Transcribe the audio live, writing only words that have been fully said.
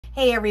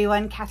Hey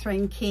everyone,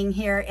 Catherine King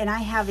here, and I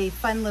have a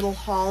fun little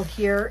haul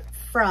here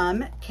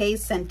from Kay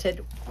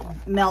Scented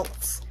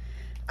Melts.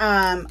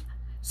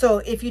 So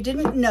if you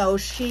didn't know,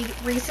 she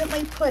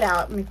recently put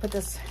out, let me put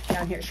this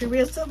down here, she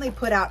recently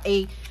put out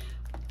a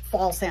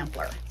fall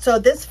sampler. So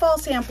this fall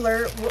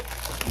sampler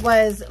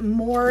was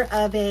more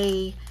of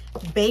a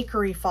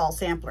bakery fall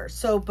sampler.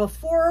 So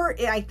before,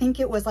 I think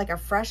it was like a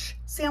fresh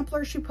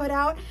sampler she put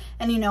out,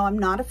 and you know, I'm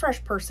not a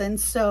fresh person,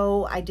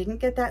 so I didn't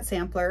get that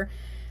sampler.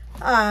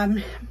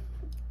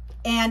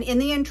 And in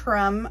the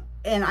interim,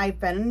 and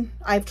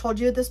I've told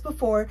you this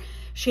before,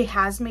 she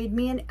has made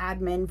me an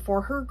admin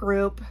for her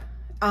group,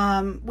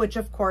 which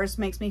of course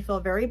makes me feel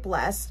very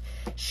blessed.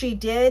 She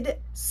did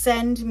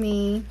send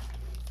me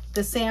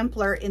the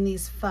sampler in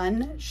these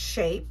fun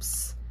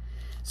shapes.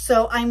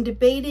 So I'm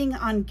debating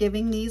on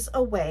giving these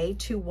away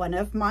to one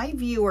of my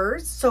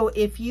viewers. So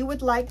if you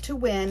would like to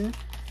win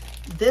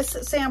this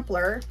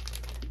sampler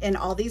in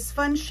all these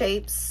fun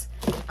shapes,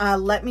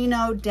 let me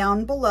know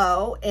down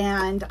below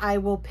and I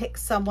will pick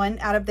someone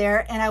out of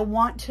there. And I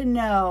want to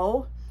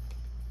know,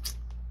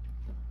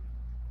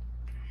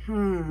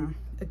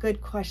 a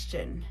good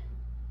question.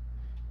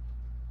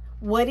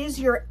 What is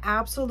your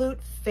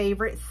absolute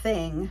favorite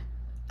thing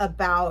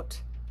about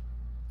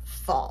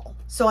fall?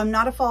 So I'm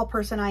not a fall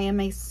person, I am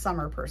a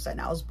summer person.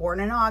 I was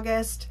born in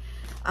August.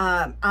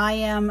 I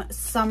am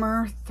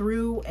summer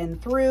through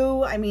and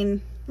through. I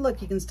mean,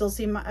 look, you can still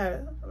see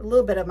a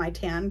little bit of my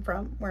tan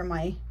from where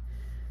my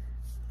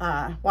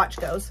watch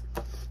goes.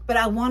 But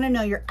I want to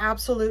know your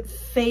absolute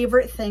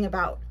favorite thing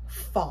about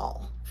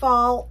fall.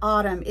 Fall,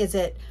 autumn. Is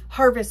it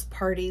harvest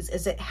parties?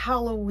 Is it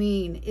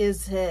Halloween?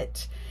 Is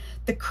it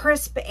the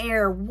crisp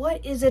air?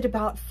 What is it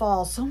about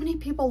fall? So many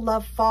people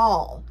love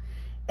fall.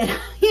 And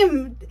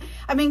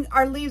I mean,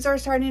 our leaves are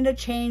starting to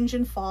change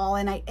in fall,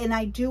 and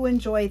I do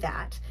enjoy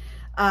that.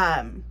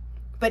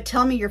 But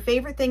tell me your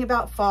favorite thing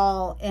about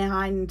fall,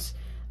 and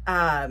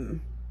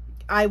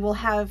I will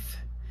have,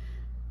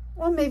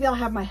 well, maybe I'll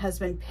have my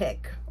husband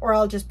pick, or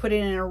I'll just put it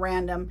in a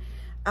random,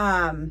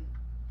 and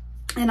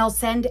I'll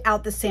send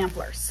out the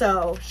sampler.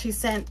 So she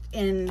sent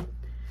in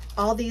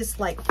all these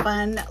like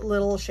fun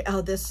little,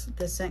 oh, this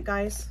scent,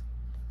 guys,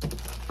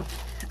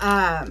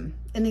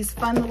 in these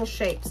fun little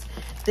shapes.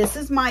 This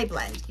is my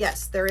blend.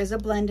 Yes, there is a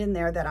blend in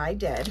there that I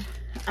did,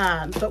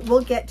 but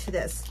we'll get to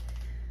this.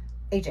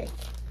 AJ,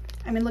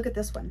 I mean, look at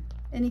this one.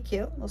 Isn't he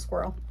cute? Little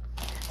squirrel.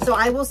 So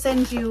I will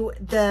send you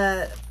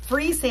the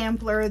free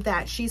sampler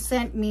that she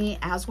sent me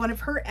as one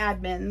of her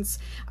admins.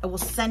 I will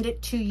send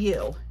it to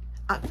you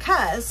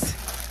because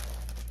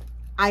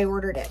I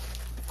ordered it.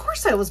 Of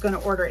course I was going to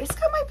order it. It's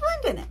got my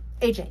blend in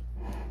it.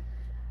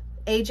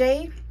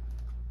 AJ,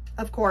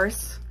 of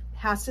course,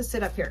 has to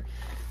sit up here.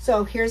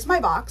 So here's my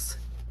box.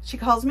 She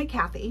calls me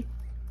Kathy,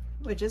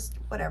 which is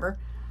whatever.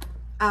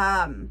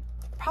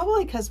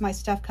 Probably because my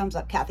stuff comes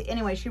up Kathy.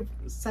 Anyway, she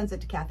sends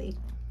it to Kathy.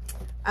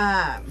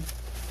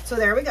 So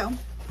there we go.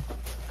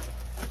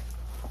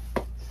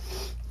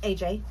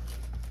 AJ,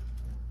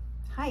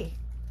 hi.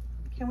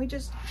 Can we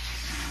just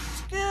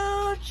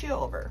scoot you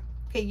over?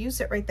 Okay, you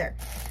sit right there.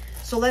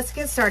 So let's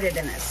get started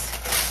in this.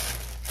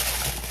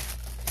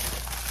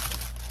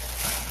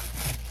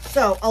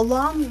 So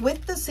along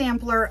with the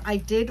sampler, I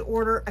did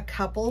order a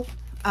couple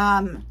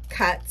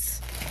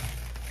cuts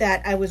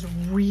that I was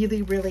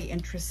really, really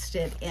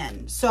interested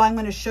in. So I'm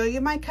going to show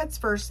you my cuts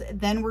first,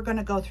 then we're going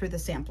to go through the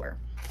sampler.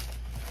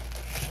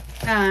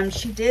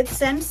 She did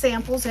send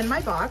samples in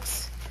my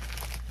box.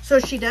 So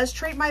she does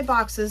treat my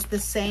boxes the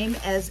same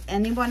as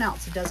anyone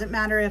else. It doesn't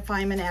matter if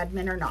I'm an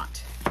admin or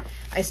not.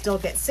 I still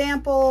get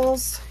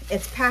samples.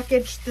 It's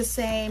packaged the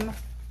same,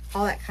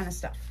 all that kind of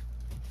stuff.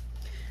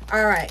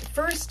 All right,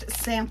 first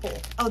sample.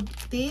 Oh,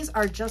 these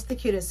are just the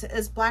cutest.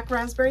 It's black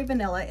raspberry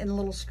vanilla and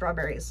little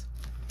strawberries.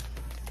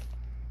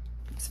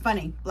 It's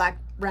funny, black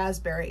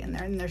raspberry in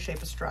there in their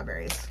shape of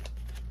strawberries.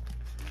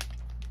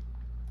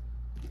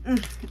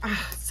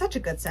 Such a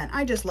good scent.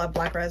 I just love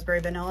black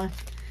raspberry vanilla.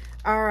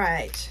 All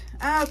right,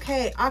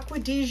 okay, Acqua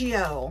di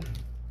Gio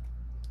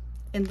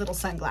in little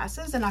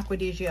sunglasses, and Acqua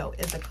di Gio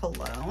is a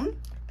cologne.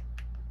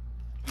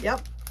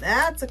 Yep,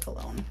 that's a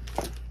cologne.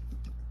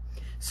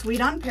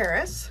 Sweet on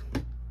Paris.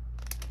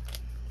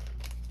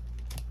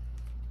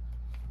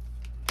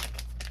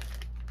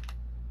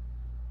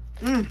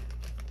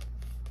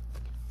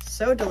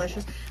 So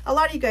delicious. A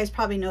lot of you guys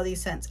probably know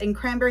these scents. And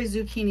cranberry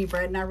zucchini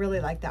bread, and I really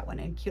like that one,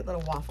 and cute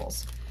little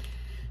waffles.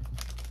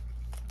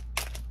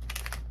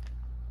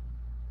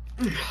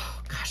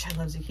 Oh, gosh, I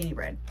love zucchini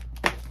bread.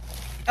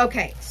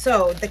 Okay,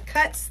 so the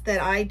cuts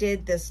that I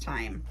did this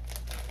time,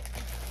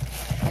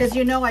 because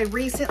you know I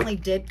recently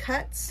did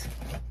cuts.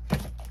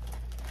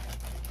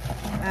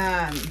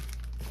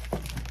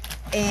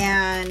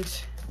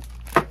 And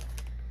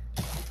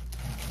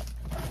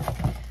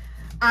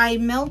I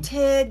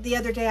melted the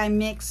other day, I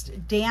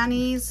mixed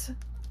Danny's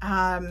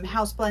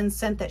house blend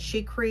scent that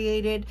she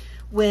created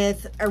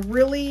with a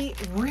really,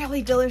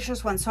 really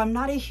delicious one. So I'm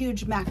not a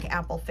huge Mac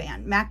Apple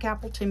fan. Mac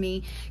Apple to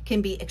me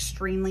can be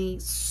extremely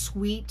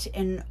sweet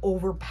and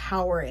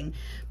overpowering,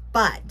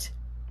 but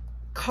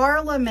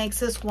Carla makes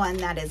this one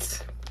that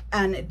is,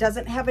 and it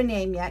doesn't have a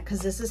name yet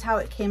because this is how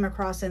it came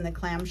across in the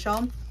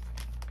clamshell.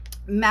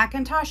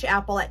 Macintosh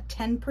apple at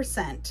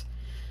 10%,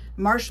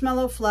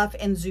 marshmallow fluff,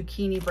 and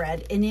zucchini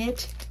bread, and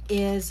it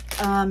is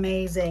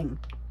amazing.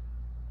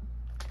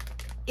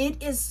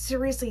 It is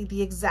seriously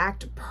the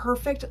exact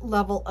perfect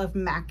level of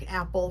Mac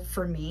apple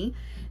for me.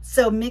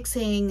 So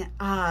mixing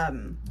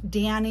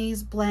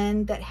Danny's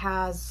blend that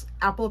has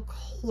apple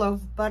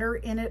clove butter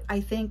in it, I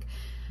think,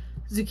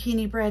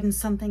 zucchini bread and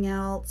something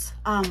else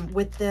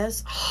with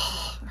this.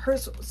 Oh, her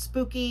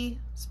spooky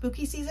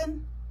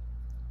season.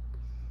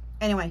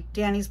 Anyway,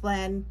 Danny's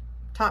blend,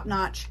 top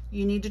notch.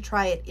 You need to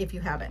try it if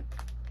you haven't.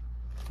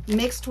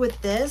 Mixed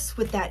with this,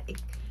 with that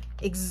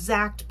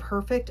exact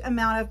perfect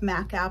amount of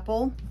Mac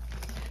apple.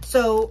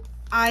 So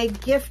I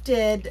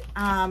gifted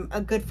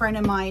a good friend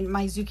of mine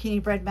my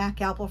zucchini bread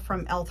Mac apple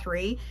from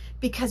L3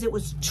 because it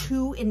was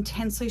too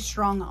intensely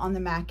strong on the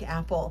Mac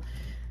apple.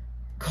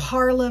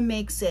 Carla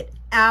makes it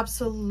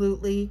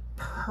absolutely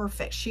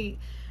perfect. The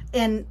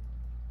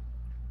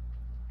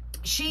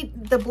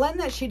blend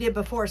that she did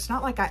before, it's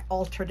not like I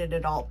altered it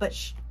at all,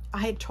 but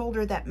I had told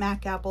her that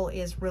Mac apple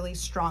is really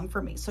strong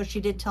for me. So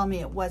she did tell me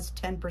it was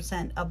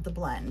 10% of the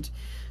blend.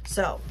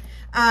 So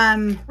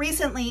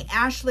recently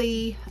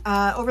Ashley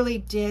Overly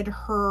did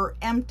her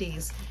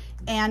empties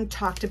and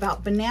talked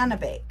about Banana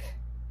Bake.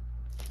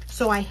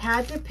 So I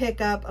had to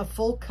pick up a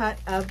full cut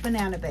of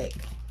Banana Bake.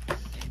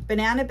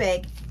 Banana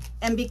Bake,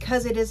 and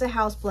because it is a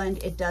house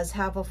blend, it does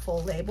have a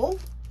full label.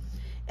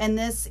 And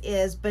this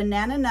is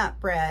banana nut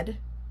bread,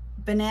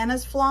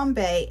 bananas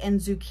flambe, and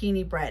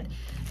zucchini bread.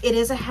 It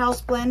is a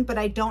house blend, but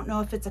I don't know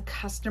if it's a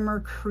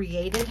customer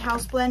created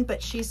house blend,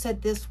 but she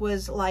said this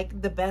was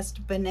like the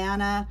best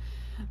banana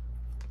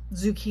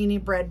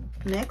zucchini bread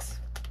mix.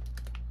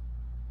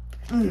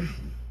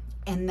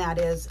 And that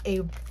is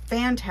a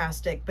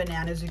fantastic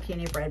banana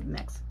zucchini bread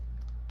mix.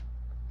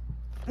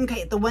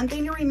 Okay, the one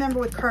thing to remember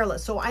with Carla,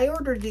 so I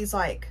ordered these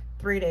like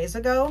 3 days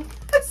ago.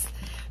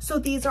 So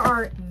these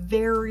are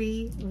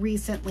very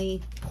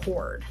recently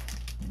poured.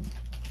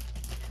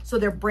 So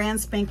they're brand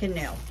spanking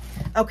new.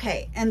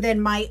 Okay, and then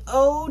my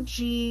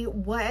OG,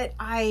 what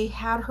I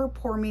had her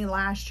pour me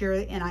last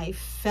year, and I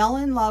fell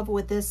in love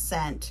with this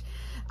scent.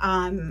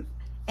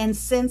 And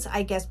since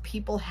I guess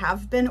people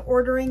have been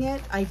ordering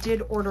it, I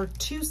did order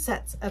 2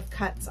 sets of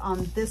cuts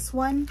on this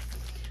one.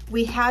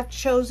 We have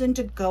chosen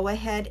to go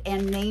ahead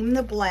and name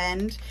the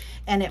blend,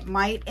 and it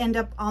might end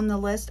up on the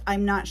list,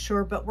 I'm not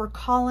sure, but we're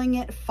calling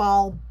it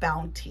Fall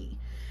Bounty.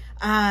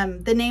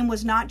 The name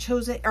was not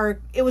chosen, or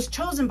it was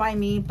chosen by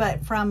me,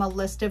 but from a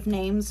list of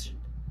names.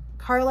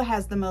 Carla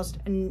has the most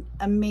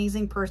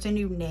amazing person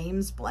who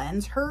names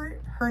blends. Her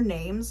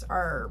names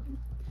are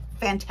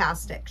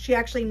fantastic. She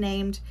actually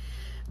named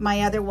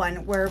my other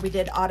one where we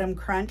did Autumn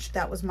Crunch.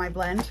 That was my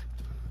blend.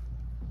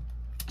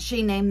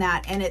 She named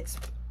that, and it's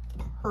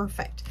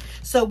perfect.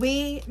 So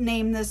we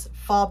named this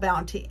Fall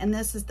Bounty, and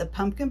this is the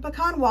pumpkin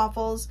pecan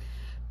waffles,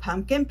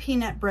 pumpkin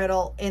peanut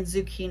brittle, and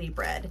zucchini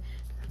bread.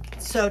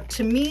 So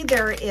to me,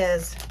 there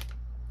is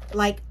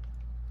like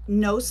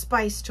no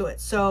spice to it.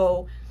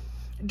 So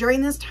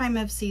during this time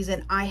of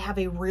season, I have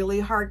a really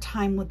hard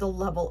time with the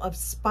level of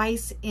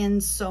spice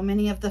in so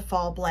many of the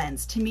fall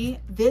blends. To me,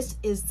 this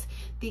is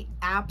the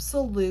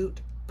absolute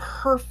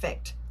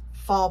perfect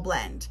fall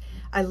blend.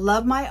 I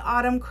love my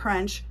Autumn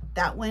Crunch.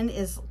 That one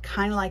is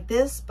kind of like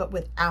this, but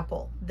with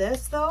apple.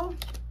 This though,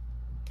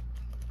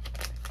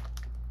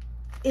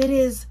 it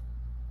is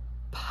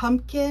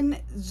pumpkin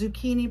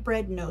zucchini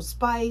bread, no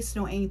spice,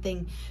 no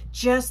anything,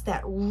 just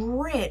that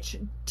rich,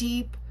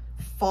 deep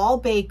fall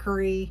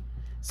bakery.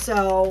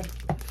 So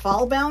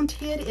Fall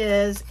Bounty it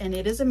is, and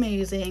it is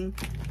amazing.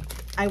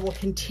 I will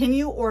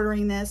continue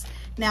ordering this.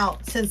 Now,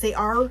 since they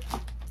are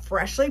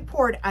freshly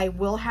poured, I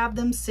will have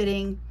them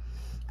sitting.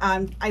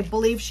 I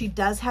believe she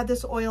does have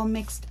this oil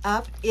mixed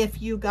up.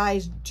 If you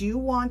guys do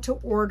want to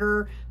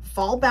order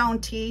Fall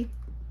Bounty,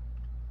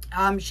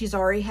 she's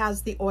already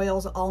has the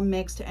oils all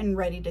mixed and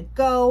ready to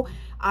go.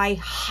 I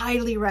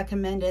highly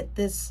recommend it.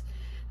 This,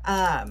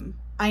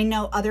 I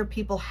know other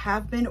people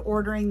have been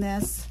ordering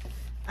this.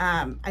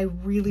 I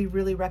really,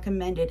 really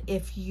recommend it.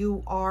 If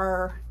you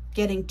are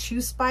getting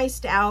too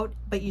spiced out,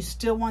 but you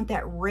still want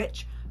that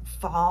rich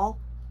fall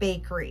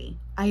bakery,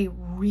 I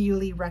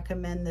really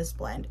recommend this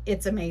blend.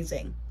 It's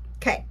amazing.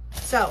 Okay,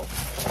 so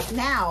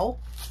now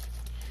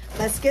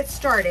let's get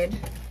started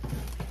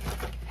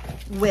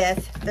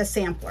with the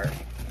sampler.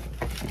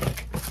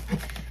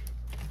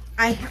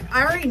 I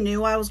already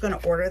knew I was going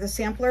to order the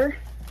sampler.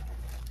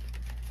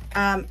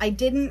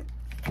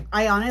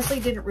 I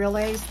honestly didn't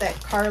realize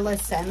that Carla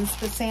sends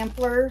the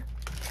sampler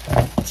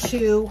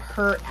to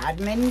her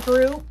admin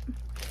group.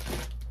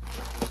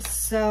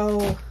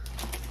 So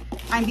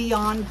I'm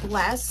beyond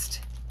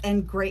blessed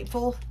and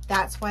grateful.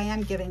 That's why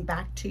I'm giving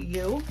back to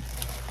you.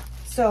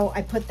 So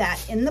I put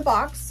that in the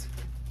box.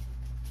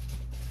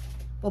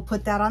 We'll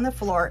put that on the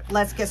floor.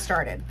 Let's get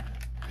started.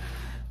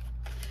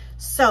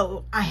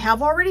 So I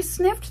have already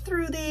sniffed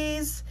through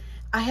these.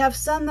 I have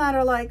some that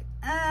are like,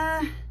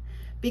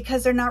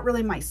 because they're not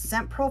really my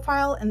scent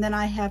profile. And then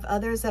I have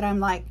others that I'm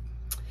like,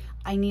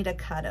 I need a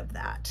cut of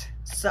that.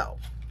 So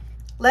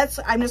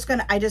I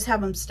just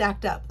have them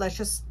stacked up. Let's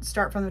just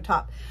start from the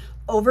top.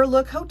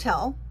 Overlook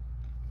Hotel.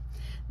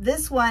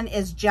 This one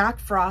is Jack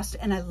Frost,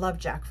 and I love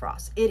Jack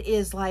Frost. It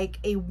is like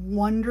a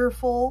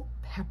wonderful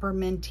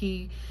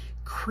pepperminty,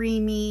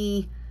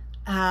 creamy,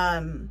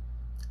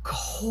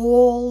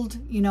 cold,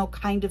 you know,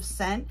 kind of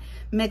scent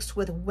mixed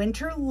with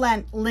winter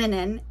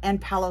linen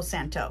and Palo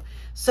Santo.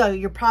 So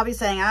you're probably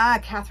saying,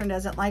 Catherine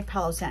doesn't like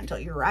Palo Santo.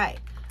 You're right.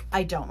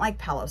 I don't like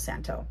Palo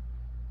Santo.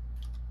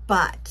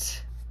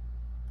 But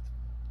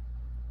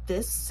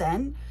this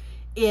scent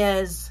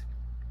is,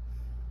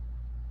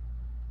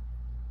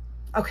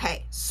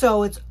 okay,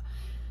 so it's,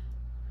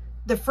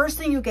 the first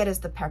thing you get is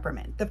the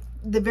peppermint.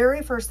 The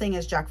very first thing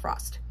is Jack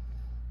Frost.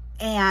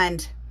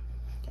 And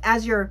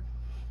as you're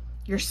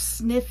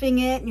sniffing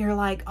it and you're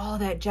like, oh,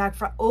 that Jack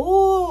Frost,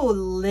 oh,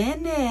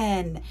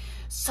 linen.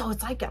 So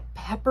it's like a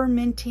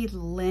pepperminty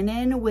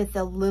linen with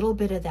a little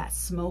bit of that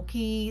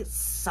smoky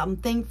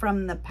something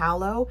from the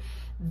Palo.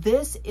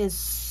 This is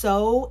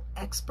so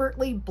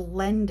expertly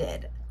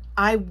blended.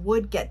 I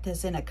would get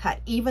this in a cut,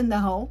 even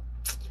though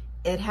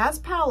it has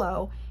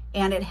Palo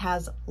and it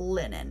has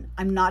linen.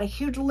 I'm not a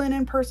huge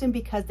linen person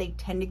because they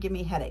tend to give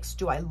me headaches.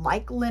 Do I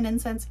like linen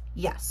scents?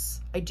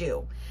 Yes, I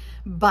do.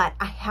 But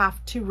I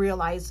have to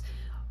realize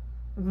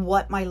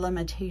what my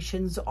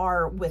limitations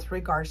are with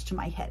regards to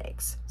my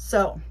headaches.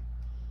 So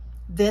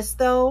this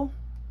though,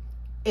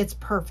 it's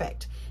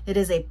perfect. It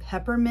is a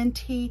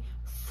pepperminty,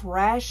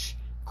 fresh,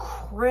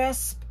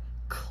 crisp,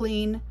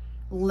 clean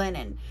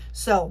linen.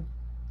 So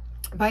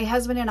my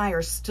husband and I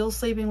are still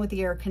sleeping with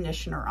the air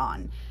conditioner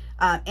on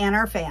and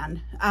our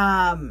fan.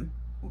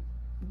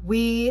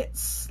 We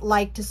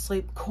like to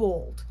sleep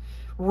cold,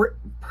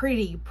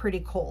 pretty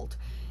cold.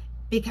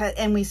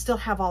 And we still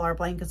have all our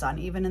blankets on.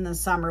 Even in the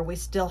summer, we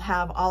still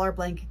have all our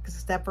blankets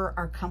except for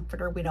our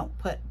comforter. We don't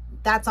put,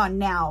 that's on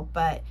now,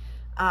 but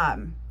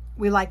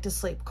we like to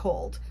sleep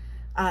cold.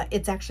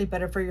 It's actually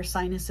better for your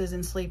sinuses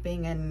and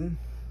sleeping and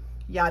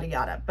yada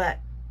yada. But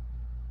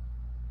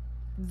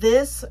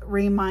this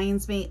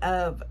reminds me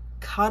of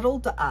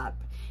cuddled up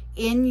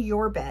in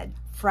your bed,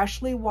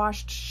 freshly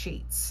washed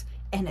sheets,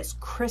 and it's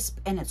crisp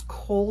and it's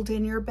cold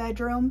in your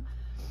bedroom,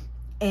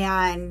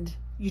 and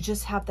you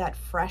just have that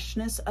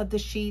freshness of the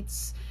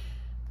sheets,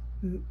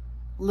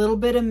 little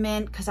bit of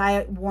mint, because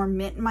I wore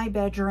mint in my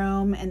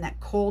bedroom, and that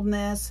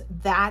coldness,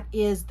 that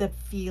is the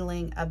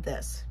feeling of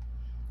this.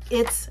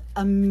 It's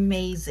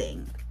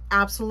amazing.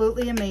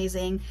 Absolutely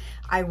amazing.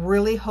 I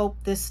really hope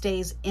this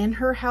stays in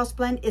her house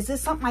blend. Is this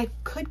something I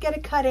could get a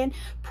cut in?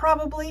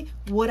 Probably.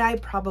 Would I?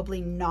 Probably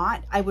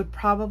not. I would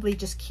probably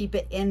just keep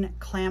it in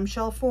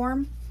clamshell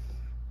form.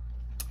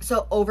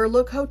 So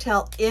Overlook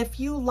Hotel, if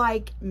you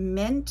like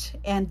mint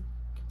and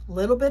a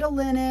little bit of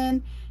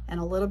linen and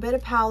a little bit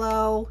of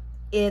Palo,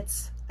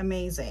 it's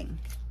amazing.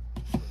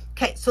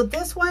 Okay, so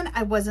this one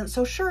I wasn't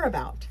so sure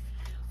about.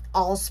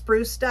 All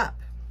Spruced Up.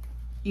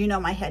 You know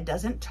my head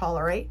doesn't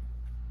tolerate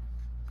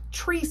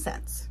tree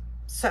scents.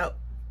 So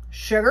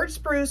sugared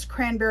spruce,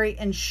 cranberry,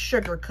 and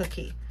sugar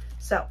cookie.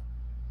 So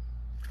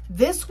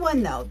this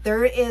one though,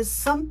 there is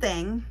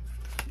something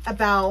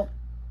about,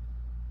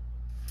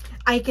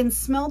 I can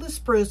smell the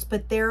spruce,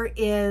 but there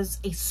is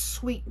a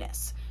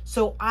sweetness.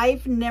 So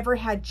I've never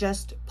had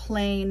just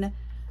plain,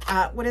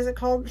 what is it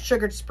called?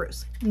 Sugared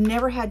spruce.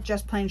 Never had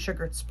just plain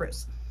sugared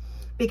spruce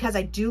because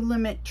I do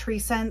limit tree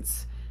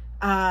scents.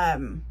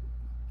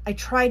 I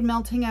tried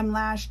melting them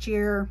last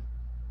year.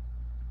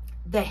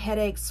 The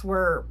headaches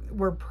were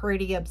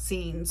pretty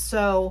obscene.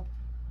 So,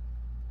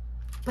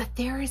 but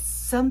there is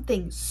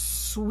something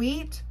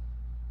sweet,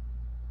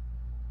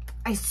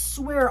 I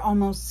swear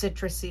almost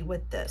citrusy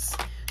with this.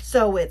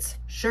 So it's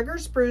sugar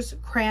spruce,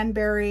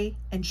 cranberry,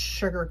 and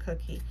sugar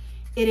cookie.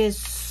 It is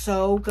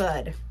so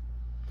good.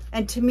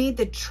 And to me,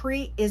 the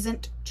tree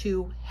isn't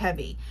too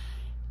heavy.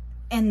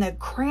 And the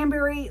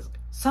cranberry,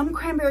 some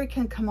cranberry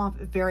can come off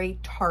very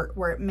tart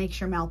where it makes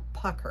your mouth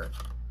pucker.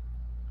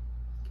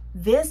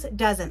 This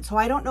doesn't. So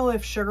I don't know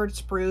if sugared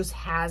spruce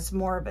has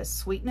more of a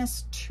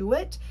sweetness to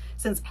it,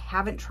 since I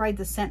haven't tried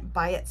the scent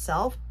by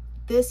itself.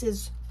 This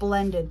is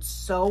blended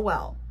so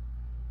well.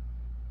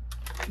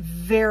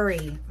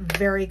 Very,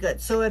 very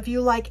good. So if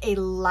you like a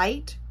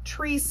light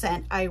tree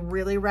scent, I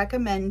really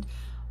recommend,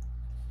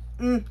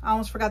 I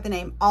almost forgot the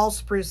name, All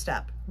Spruced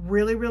Up.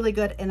 Really, really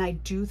good. And I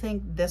do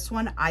think this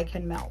one I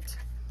can melt.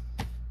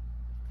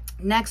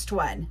 Next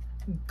one,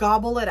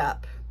 Gobble It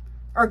Up,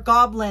 or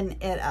Goblin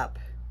It Up.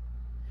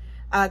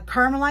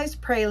 Caramelized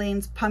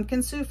pralines,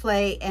 pumpkin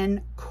souffle,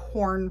 and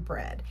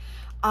cornbread.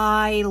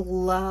 I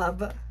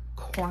love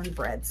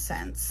cornbread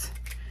scents.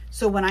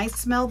 So when I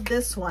smelled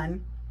this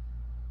one,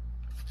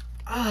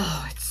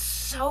 oh, it's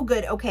so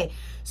good. Okay,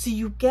 so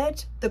you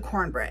get the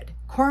cornbread.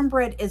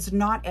 Cornbread is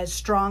not as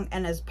strong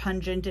and as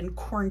pungent and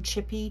corn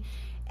chippy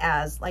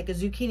as like a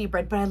zucchini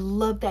bread, but I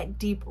love that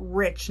deep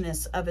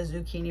richness of a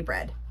zucchini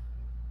bread.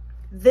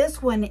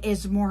 This one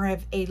is more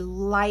of a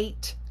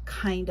light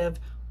kind of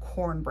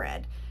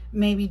cornbread.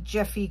 maybe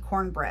Jiffy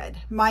cornbread.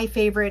 My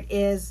favorite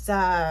is,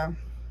 oh,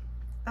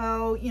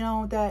 you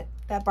know, that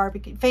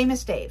barbecue,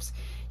 Famous Dave's.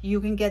 You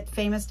can get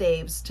Famous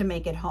Dave's to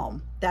make at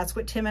home. That's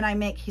what Tim and I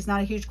make. He's not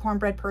a huge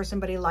cornbread person,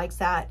 but he likes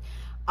that.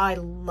 I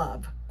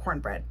love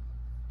cornbread.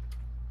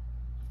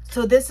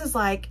 So this is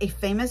like a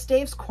Famous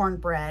Dave's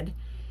cornbread,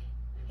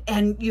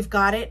 and you've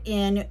got it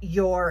in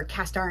your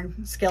cast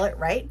iron skillet,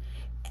 right?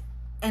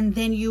 And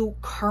then you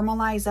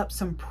caramelize up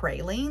some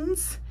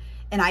pralines,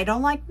 and I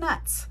don't like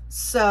nuts.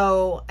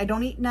 So I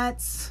don't eat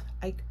nuts.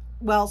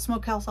 Well,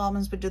 smokehouse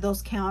almonds, but do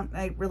those count?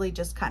 I really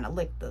just kind of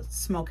lick the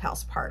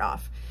smokehouse part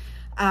off.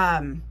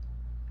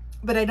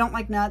 But I don't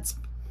like nuts,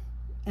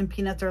 and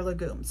peanuts are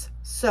legumes.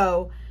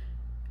 So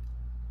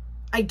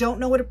I don't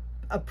know what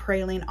a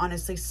praline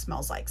honestly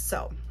smells like,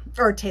 so,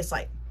 or tastes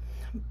like.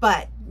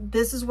 But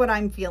this is what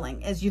I'm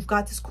feeling, is you've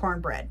got this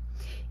cornbread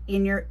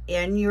in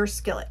your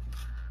skillet,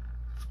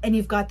 and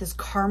you've got this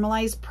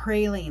caramelized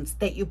pralines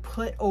that you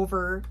put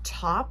over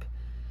top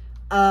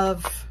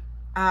of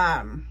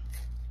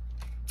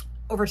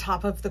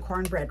the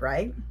cornbread,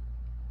 right?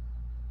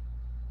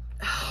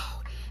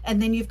 Oh,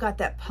 and then you've got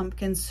that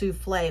pumpkin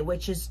souffle,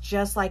 which is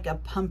just like a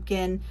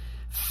pumpkin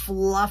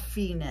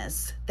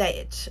fluffiness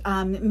that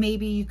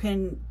maybe you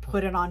can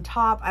put it on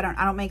top. I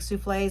don't make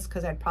souffles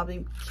because I'd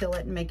probably kill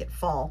it and make it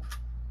fall.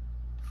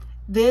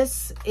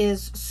 This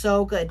is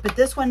so good, but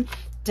this one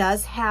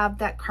does have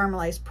that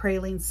caramelized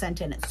praline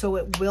scent in it, so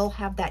it will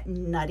have that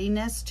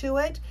nuttiness to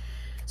it.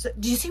 So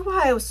do you see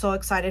why I was so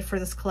excited for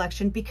this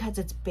collection? Because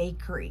it's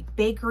bakery.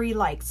 Bakery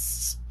like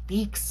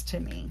speaks to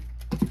me.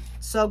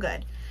 So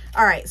good.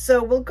 All right,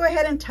 so we'll go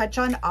ahead and touch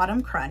on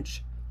Autumn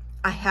Crunch.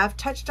 I have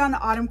touched on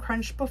Autumn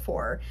Crunch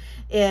before.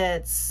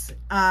 It's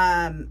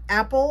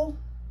apple.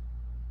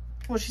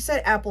 Well, she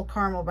said apple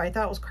caramel, but I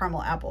thought it was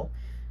caramel apple.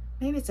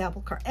 Maybe it's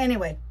apple caramel.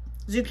 Anyway,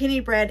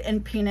 zucchini bread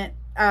and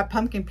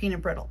pumpkin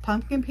peanut brittle.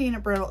 Pumpkin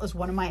peanut brittle is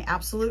one of my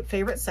absolute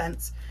favorite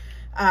scents.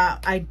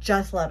 I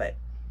just love it.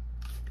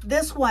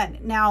 This one,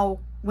 now,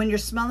 when you're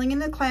smelling in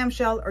the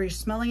clamshell or you're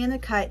smelling in the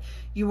cut,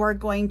 you are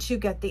going to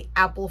get the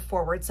apple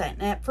forward scent.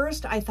 And at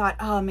first I thought,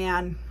 oh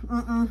man,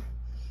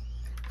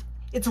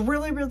 it's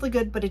really, really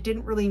good, but it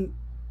didn't really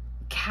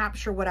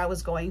capture what I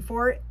was going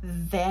for.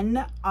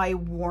 Then I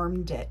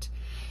warmed it,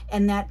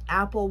 and that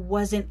apple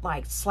wasn't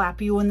like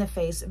slap you in the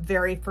face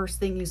very first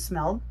thing you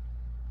smelled.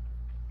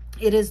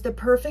 It is the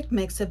perfect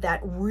mix of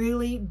that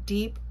really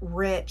deep,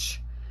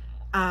 rich,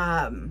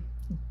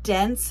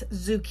 dense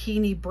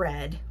zucchini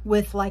bread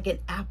with like an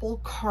apple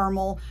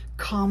caramel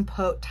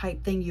compote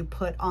type thing you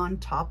put on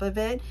top of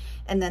it,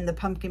 and then the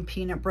pumpkin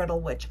peanut brittle,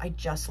 which I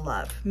just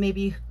love.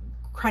 Maybe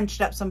crunched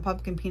up some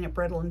pumpkin peanut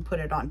brittle and put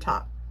it on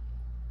top.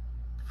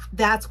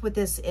 That's what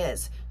this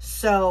is.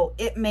 So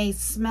it may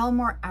smell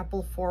more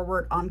apple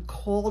forward on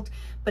cold,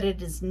 but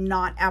it is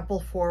not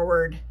apple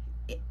forward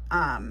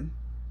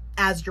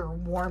as you're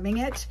warming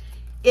it.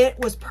 It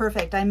was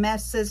perfect. I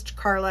messaged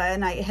Carla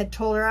and I had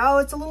told her, oh,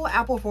 it's a little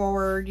apple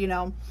forward, you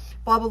know,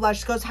 blah, blah, blah.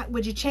 She goes,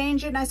 would you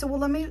change it? And I said, well,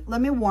 let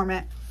me warm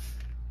it.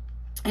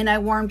 And I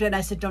warmed it and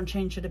I said, don't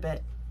change it a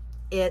bit.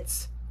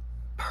 It's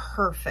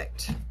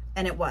perfect.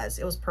 And it was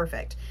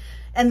perfect.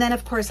 And then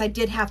of course I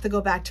did have to go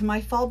back to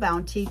my Fall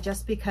Bounty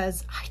just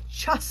because I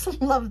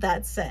just love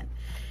that scent.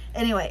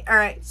 Anyway, all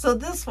right. So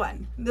this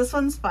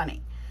one's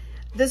funny.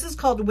 This is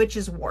called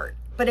Witch's Wort,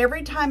 but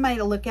every time I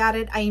look at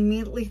it, I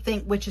immediately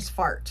think witch's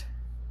fart.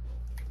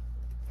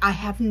 I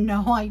have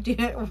no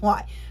idea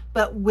why,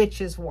 but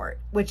Witch's Wort,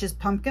 which is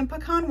pumpkin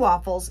pecan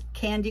waffles,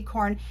 candy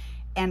corn,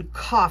 and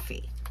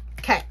coffee.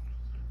 Okay,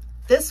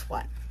 this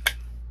one.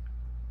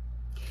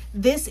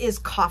 This is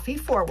coffee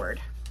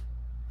forward,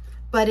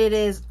 but it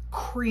is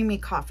creamy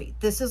coffee.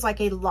 This is like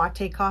a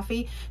latte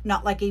coffee,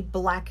 not like a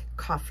black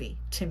coffee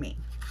to me.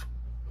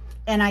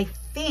 And I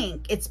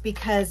think it's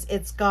because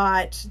it's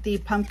got the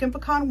pumpkin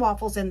pecan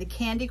waffles and the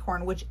candy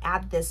corn, which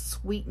add this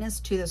sweetness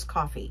to this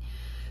coffee.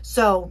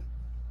 So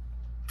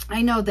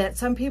I know that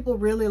some people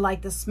really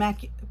like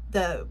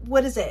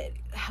what is it?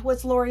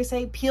 What's Lori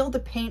say? Peel the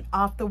paint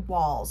off the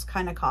walls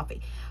kind of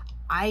coffee.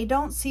 I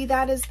don't see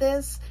that as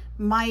this.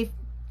 My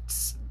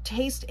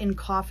taste in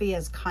coffee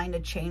has kind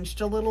of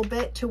changed a little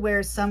bit to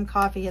where some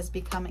coffee has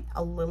become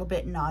a little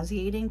bit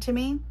nauseating to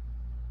me.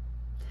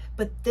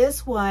 But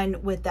this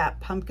one with that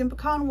pumpkin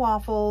pecan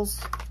waffles,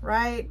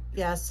 right?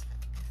 Yes.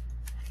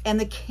 And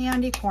the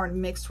candy corn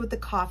mixed with the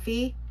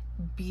coffee,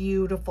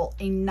 beautiful.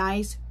 A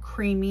nice,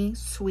 creamy,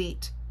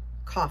 sweet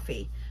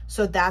coffee.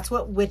 So that's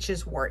what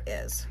Witch's Wort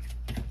is.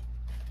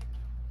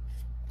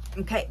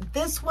 Okay,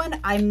 this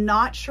one I'm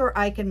not sure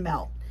I can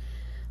melt.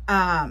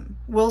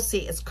 We'll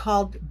see. It's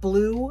called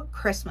Blue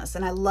Christmas,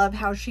 and I love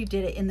how she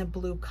did it in the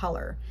blue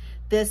color.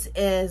 This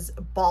is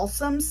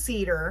balsam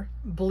cedar,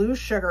 blue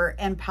sugar,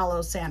 and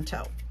Palo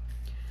Santo.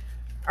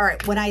 All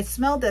right, when I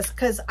smell this,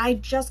 because I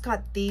just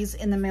got these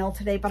in the mail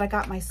today, but I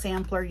got my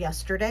sampler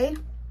yesterday.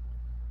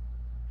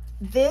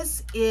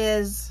 This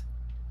is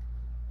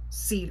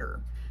cedar.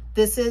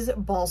 This is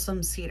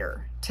balsam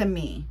cedar to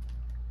me.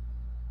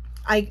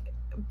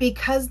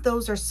 because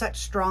those are such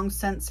strong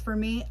scents for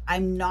me,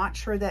 I'm not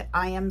sure that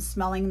I am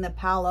smelling the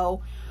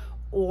Palo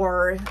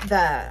or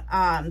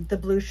the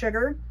Blue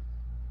Sugar.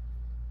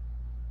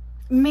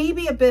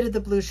 Maybe a bit of the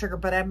Blue Sugar,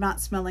 but I'm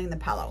not smelling the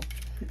Palo.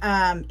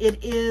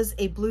 It is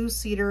a blue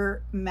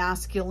cedar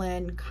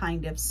masculine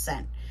kind of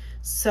scent.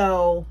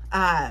 So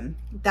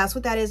that's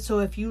what that is. So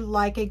if you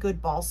like a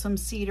good balsam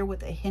cedar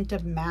with a hint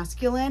of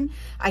masculine,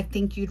 I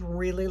think you'd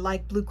really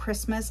like Blue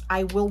Christmas.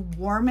 I will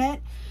warm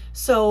it.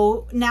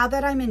 So now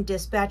that I'm in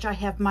dispatch, I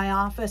have my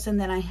office and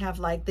then I have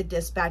like the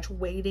dispatch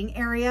waiting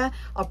area.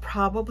 I'll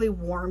probably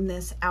warm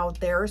this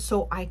out there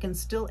so I can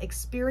still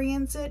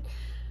experience it,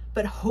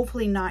 but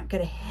hopefully not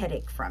get a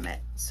headache from it.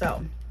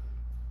 So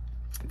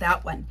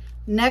that one.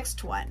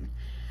 Next one.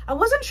 I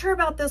wasn't sure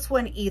about this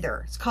one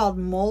either. It's called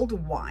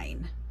Mulled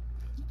Wine.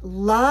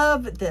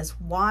 Love this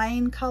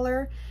wine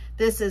color.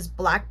 This is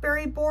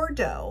Blackberry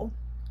Bordeaux,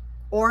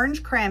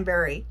 Orange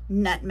Cranberry,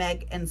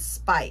 Nutmeg, and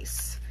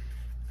Spice.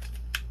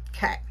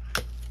 Okay.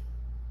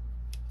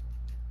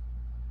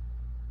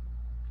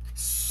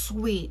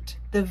 Sweet.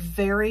 The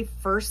very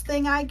first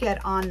thing I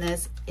get on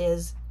this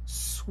is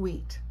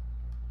sweet.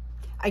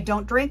 I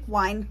don't drink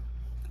wine.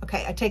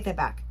 Okay, I take that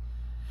back.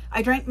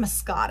 I drank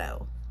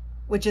Moscato,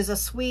 which is a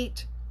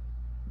sweet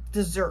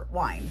dessert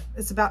wine.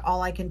 It's about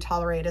all I can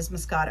tolerate is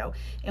Moscato.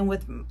 And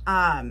with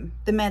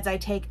the meds I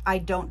take, I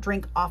don't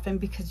drink often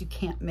because you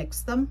can't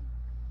mix them.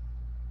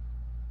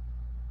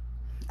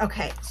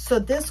 Okay, so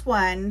this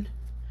one,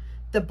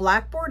 the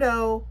Black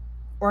Bordeaux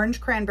Orange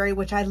Cranberry,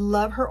 which I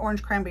love her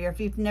Orange Cranberry. If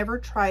you've never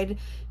tried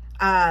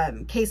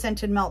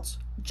K-Scented Melts,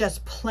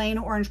 just plain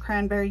Orange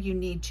Cranberry, you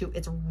need to.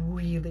 It's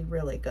really,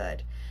 really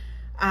good.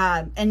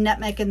 And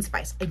Nutmeg and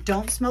Spice. I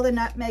don't smell the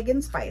Nutmeg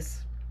and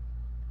Spice.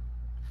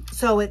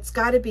 So it's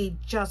got to be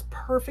just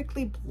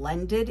perfectly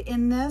blended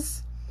in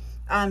this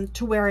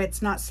to where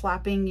it's not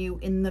slapping you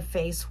in the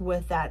face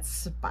with that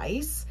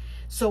spice.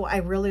 So I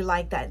really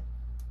like that.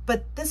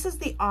 But this is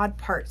the odd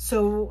part.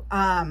 So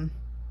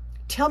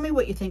tell me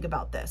what you think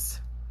about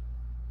this.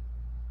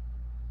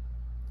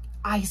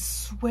 I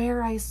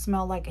swear I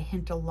smell like a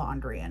hint of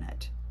laundry in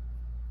it.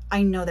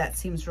 I know that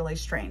seems really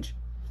strange.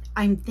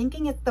 I'm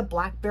thinking it's the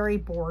Blackberry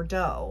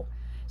Bordeaux.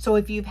 So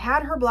if you've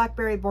had her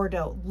Blackberry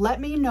Bordeaux, let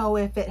me know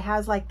if it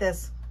has like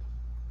this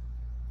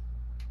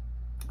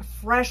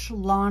fresh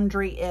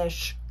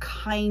laundry-ish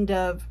kind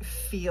of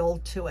feel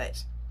to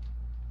it,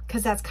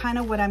 because that's kind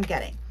of what I'm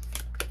getting.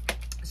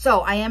 So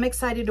I am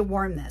excited to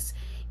warm this.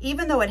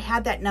 Even though it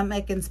had that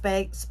nutmeg and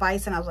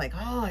spice and I was like,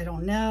 oh, I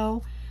don't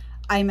know,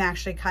 I'm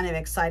actually kind of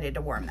excited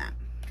to warm that.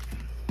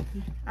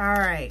 All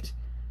right,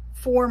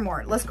 4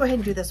 more. Let's go ahead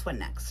and do this one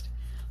next.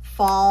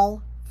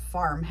 Fall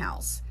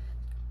Farmhouse.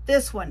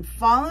 This one,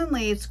 Fallen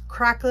Leaves,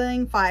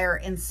 Crackling Fire,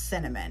 and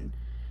Cinnamon.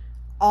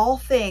 All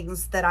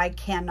things that I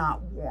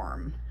cannot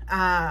warm.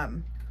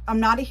 I'm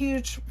not a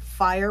huge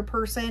fire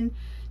person.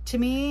 To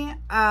me,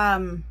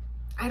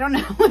 I don't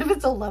know if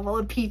it's a level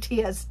of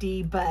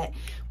PTSD, but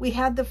we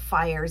had the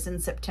fires in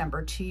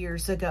September 2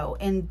 years ago,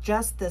 and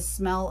just the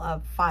smell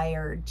of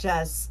fire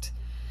just...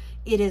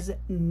 it is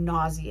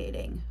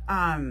nauseating.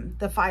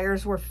 The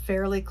fires were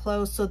fairly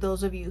close. So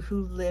those of you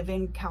who live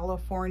in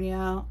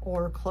California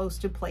or close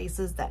to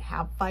places that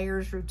have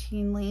fires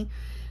routinely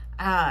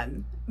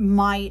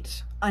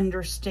might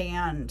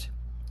understand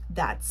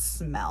that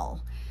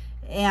smell.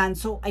 And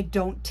so I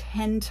don't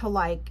tend to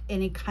like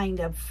any kind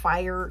of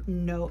fire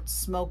note,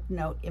 smoke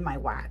note in my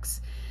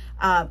wax.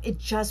 It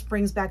just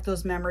brings back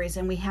those memories.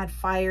 And we had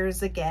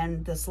fires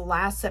again this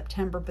last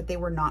September, but they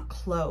were not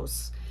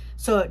close.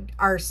 So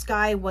our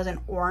sky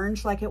wasn't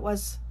orange like it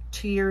was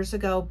 2 years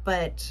ago,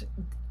 but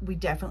we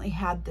definitely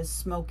had this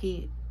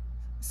smoky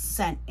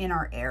scent in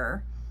our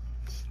air.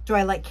 Do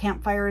I like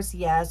campfires?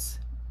 Yes,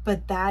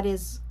 but that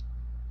is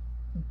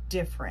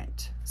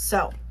different.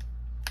 So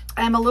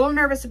I'm a little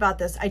nervous about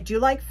this. I do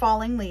like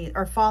falling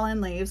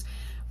leaves,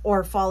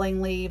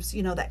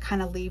 you know, that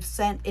kind of leaf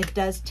scent. It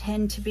does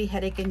tend to be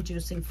headache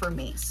inducing for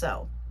me.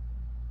 So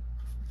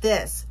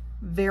this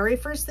very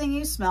first thing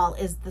you smell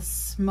is the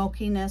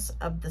smokiness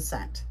of the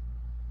scent.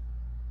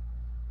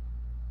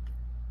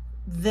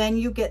 Then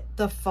you get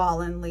the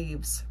fallen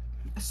leaves.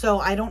 So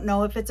I don't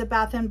know if it's a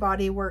Bath &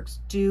 Body Works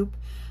dupe,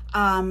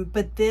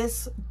 but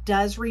this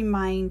does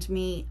remind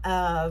me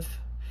of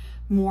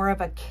more of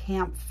a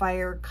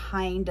campfire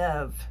kind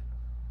of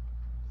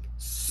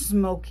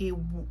smoky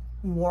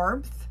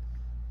warmth.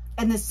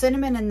 And the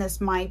cinnamon in this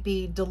might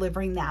be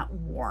delivering that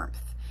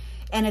warmth.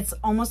 And it's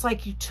almost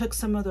like you took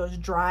some of those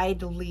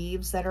dried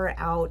leaves that are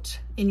out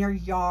in your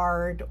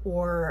yard,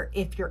 or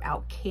if you're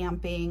out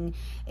camping,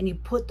 and you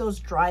put those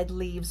dried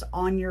leaves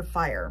on your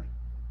fire.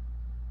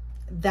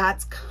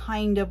 That's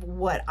kind of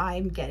what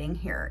I'm getting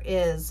here,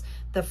 is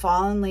the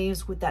fallen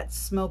leaves with that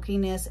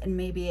smokiness and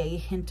maybe a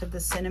hint of the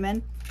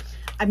cinnamon.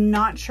 I'm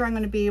not sure I'm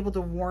going to be able to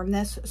warm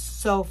this.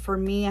 So for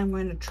me, I'm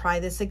going to try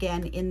this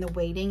again in the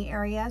waiting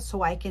area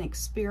so I can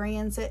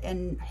experience it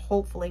and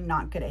hopefully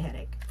not get a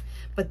headache.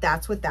 But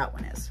that's what that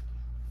one is.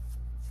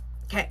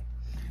 Okay,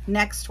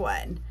 next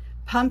one.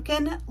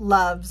 Pumpkin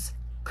Loves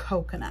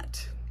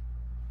Coconut.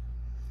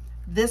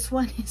 This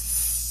one is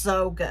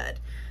so good.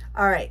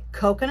 All right,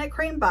 coconut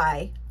cream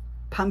pie,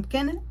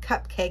 pumpkin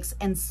cupcakes,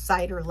 and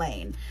cider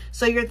lane.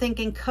 So you're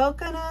thinking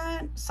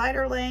coconut,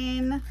 cider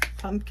lane,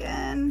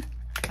 pumpkin,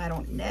 I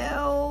don't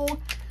know.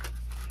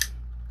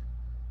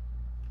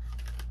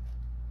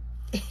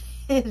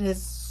 It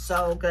is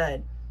so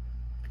good.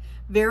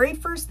 Very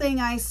first thing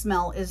I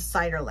smell is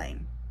cider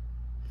lane.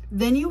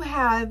 Then you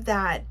have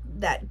that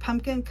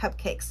pumpkin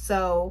cupcake.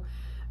 So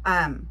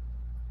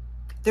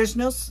there's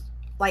no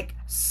like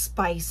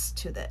spice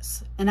to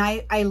this. And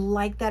I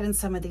like that in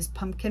some of these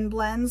pumpkin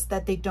blends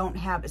that they don't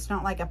have. It's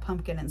not like a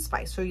pumpkin and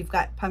spice. So you've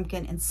got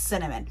pumpkin and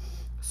cinnamon.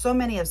 So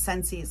many of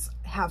Scentsies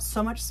have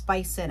so much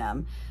spice in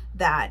them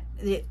that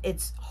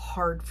it's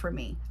hard for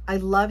me. I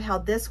love how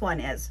this one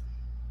is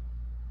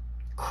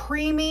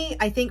creamy,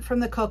 I think, from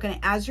the coconut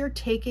as you're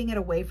taking it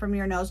away from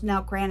your nose.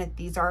 Now, granted,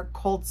 these are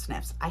cold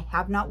sniffs. I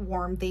have not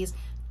warmed these,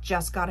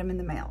 just got them in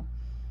the mail.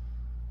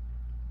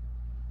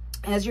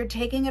 As you're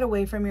taking it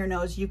away from your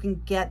nose, you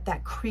can get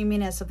that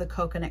creaminess of the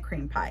coconut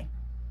cream pie.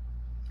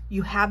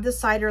 You have the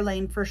cider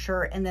lane for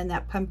sure, and then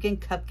that pumpkin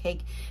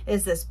cupcake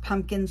is this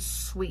pumpkin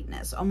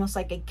sweetness, almost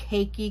like a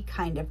cakey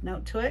kind of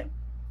note to it.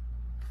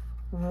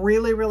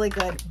 Really, really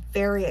good.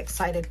 Very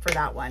excited for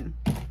that one.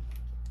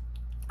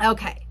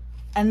 Okay.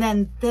 And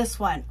then this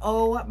one,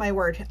 oh my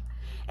word.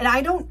 And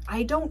I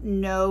don't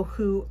know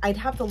who, I'd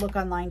have to look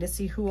online to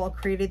see who all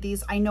created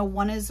these. I know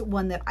one is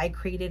one that I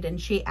created, and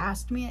she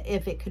asked me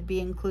if it could be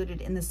included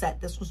in the set.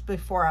 This was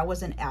before I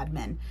was an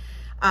admin.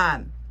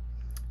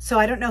 So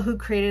I don't know who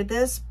created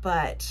this,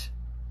 but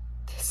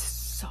this is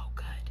so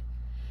good.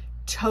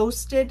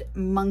 Toasted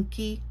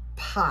monkey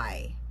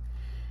pie.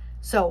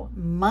 So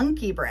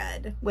monkey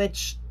bread,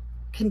 which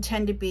can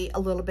tend to be a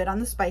little bit on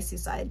the spicy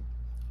side,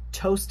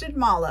 toasted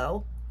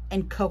mallow,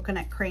 and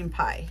coconut cream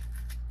pie.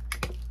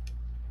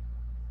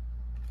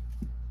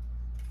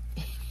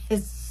 It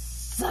is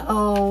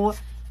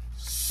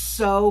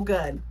so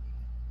good.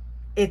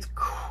 It's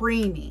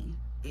creamy.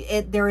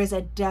 There is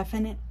a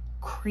definite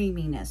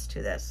creaminess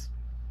to this.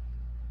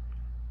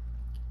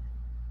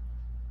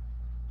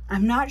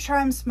 I'm not sure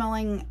I'm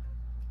smelling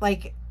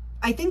like,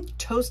 I think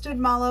toasted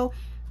mallow,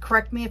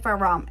 correct me if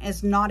I'm wrong,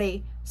 is not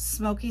a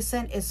smoky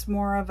scent. It's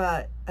more of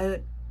a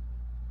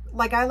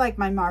like, I like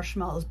my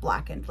marshmallows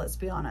blackened, let's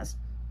be honest.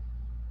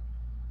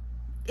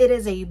 It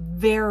is a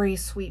very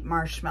sweet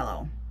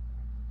marshmallow.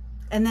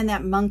 And then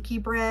that monkey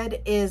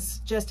bread is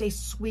just a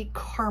sweet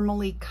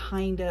caramely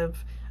kind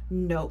of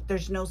note.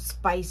 There's no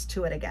spice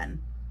to it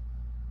again.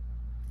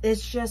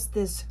 It's just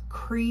this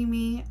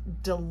creamy,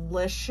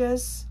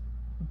 delicious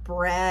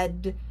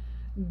bread,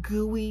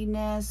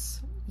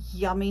 gooiness,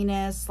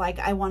 yumminess. Like,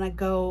 I want to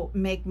go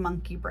make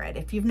monkey bread.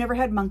 If you've never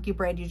had monkey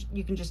bread,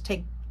 you can just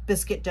take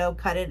biscuit dough,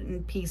 cut it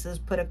in pieces,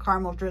 put a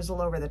caramel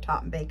drizzle over the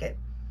top and bake it.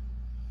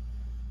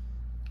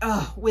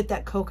 Oh, with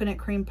that coconut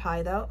cream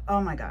pie though,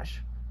 oh my gosh.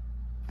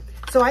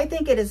 So I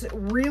think it is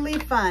really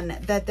fun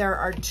that there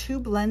are 2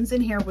 blends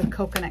in here with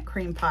coconut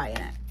cream pie in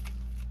it.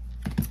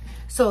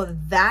 So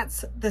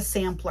that's the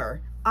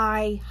sampler.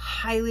 I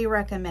highly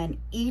recommend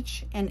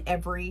each and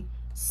every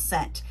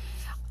scent.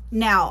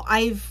 Now,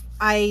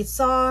 I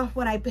saw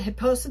when I had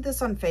posted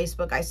this on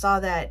Facebook, I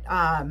saw that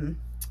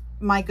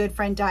my good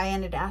friend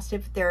Diane had asked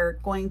if they're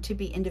going to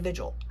be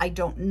individual. I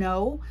don't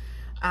know.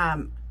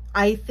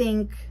 I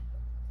think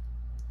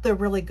the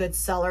really good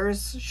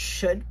sellers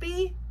should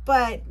be,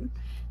 but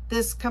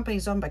this company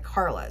is owned by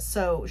Carla,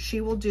 so she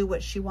will do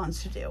what she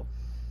wants to do.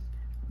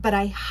 But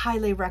I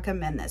highly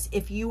recommend this.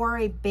 If you are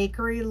a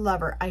bakery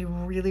lover, I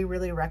really,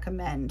 really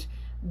recommend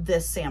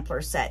this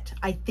sampler set.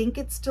 I think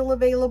it's still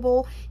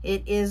available.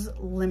 It is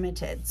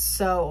limited,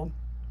 so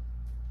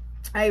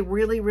I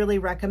really, really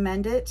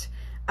recommend it.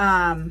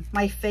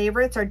 My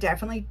favorites are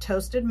definitely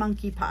toasted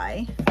monkey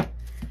pie.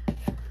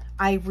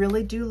 I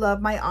really do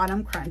love my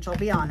autumn crunch, I'll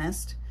be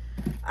honest.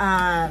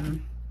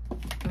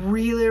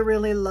 Really,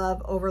 really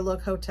love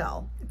Overlook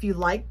Hotel. If you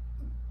like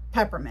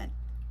peppermint,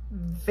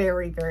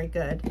 very, very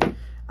good.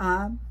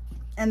 And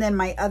then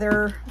my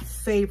other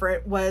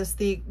favorite was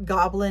the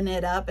Gobbling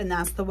It Up, and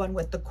that's the one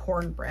with the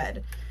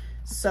cornbread.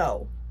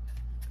 So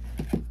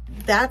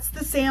that's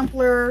the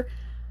sampler.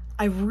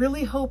 I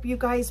really hope you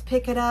guys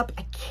pick it up.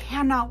 I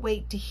cannot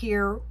wait to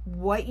hear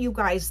what you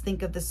guys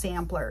think of the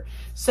sampler.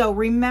 So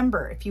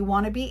remember, if you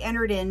want to be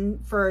entered in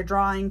for a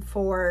drawing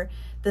for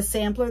the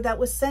sampler that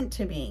was sent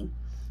to me,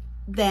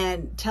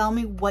 then tell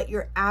me what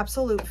your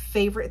absolute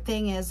favorite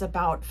thing is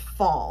about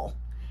fall.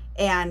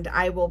 And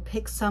I will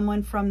pick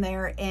someone from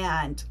there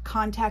and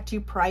contact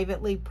you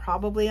privately,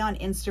 probably on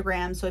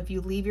Instagram. So if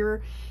you leave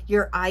your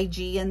IG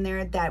in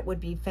there, that would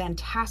be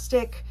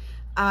fantastic.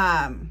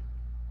 And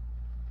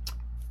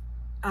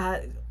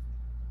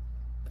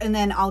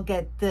then I'll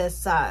get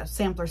this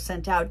sampler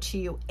sent out to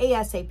you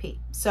ASAP.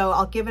 So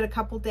I'll give it a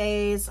couple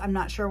days. I'm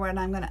not sure when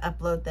I'm going to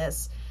upload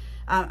this.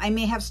 I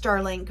may have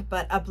Starlink,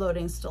 but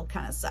uploading still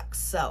kind of sucks.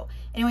 So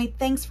anyway,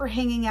 thanks for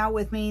hanging out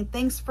with me.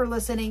 Thanks for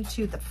listening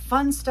to the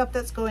fun stuff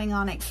that's going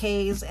on at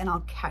Kay's, and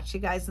I'll catch you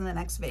guys in the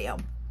next video.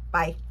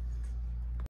 Bye.